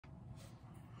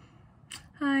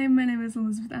Hi, my name is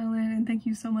Elizabeth Allen, and thank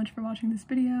you so much for watching this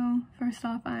video. First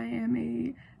off, I am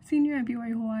a senior at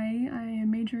BYU Hawaii. I am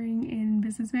majoring in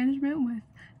business management with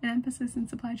an emphasis in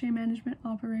supply chain management,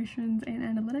 operations, and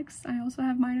analytics. I also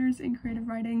have minors in creative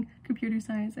writing, computer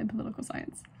science, and political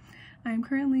science. I am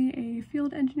currently a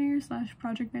field engineer /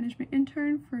 project management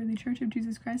intern for the Church of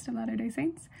Jesus Christ of Latter-day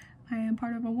Saints. I am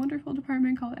part of a wonderful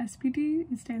department called SPD.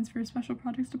 It stands for Special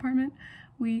Projects Department.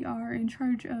 We are in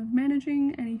charge of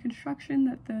managing any construction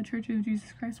that the Church of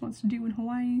Jesus Christ wants to do in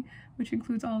Hawaii, which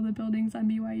includes all the buildings on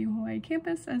BYU Hawaii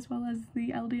campus, as well as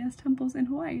the LDS temples in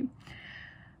Hawaii.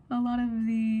 A lot of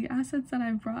the assets that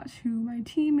I've brought to my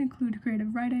team include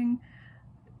creative writing,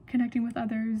 connecting with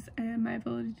others, and my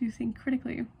ability to think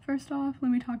critically. First off,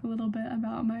 let me talk a little bit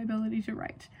about my ability to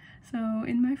write. So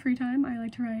in my free time, I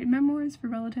like to write memoirs for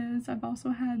relatives. I've also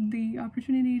had the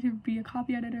opportunity to be a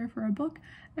copy editor for a book,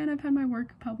 and I've had my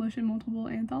work published in multiple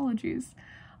anthologies.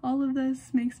 All of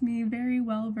this makes me very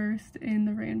well versed in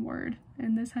the written word,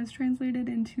 and this has translated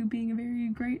into being a very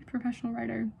great professional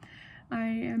writer. I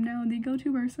am now the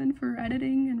go-to person for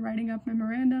editing and writing up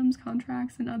memorandums,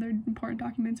 contracts, and other important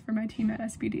documents for my team at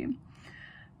SPD.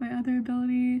 My other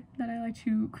ability that I like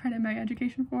to credit my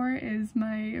education for is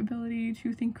my ability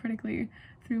to think critically.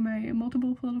 Through my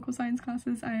multiple political science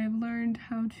classes, I have learned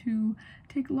how to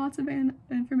take lots of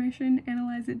information,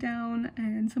 analyze it down,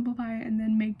 and simplify it, and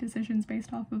then make decisions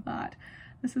based off of that.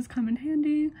 This has come in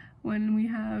handy when we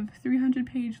have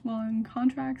 300-page long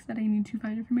contracts that I need to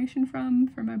find information from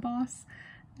for my boss,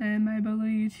 and my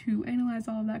ability to analyze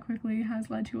all of that quickly has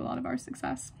led to a lot of our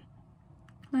success.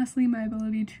 Lastly, my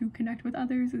ability to connect with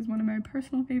others is one of my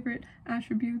personal favorite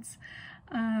attributes.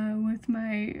 With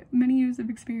my many years of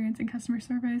experience in customer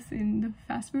service in the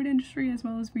fast food industry as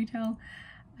well as retail,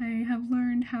 I have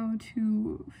learned how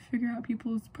to figure out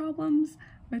people's problems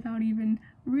without even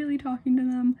really talking to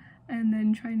them, and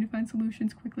then trying to find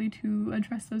solutions quickly to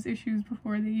address those issues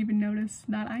before they even notice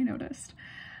that I noticed.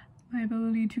 My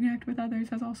ability to connect with others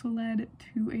has also led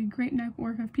to a great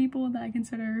network of people that I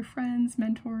consider friends,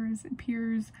 mentors,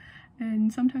 peers,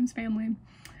 and sometimes family.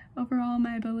 Overall,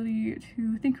 my ability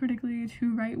to think critically,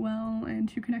 to write well, and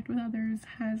to connect with others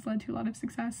has led to a lot of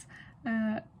success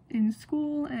in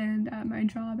school and at my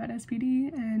job at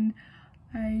SPD, and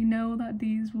I know that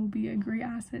these will be a great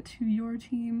asset to your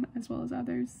team as well as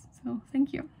others. So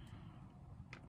thank you.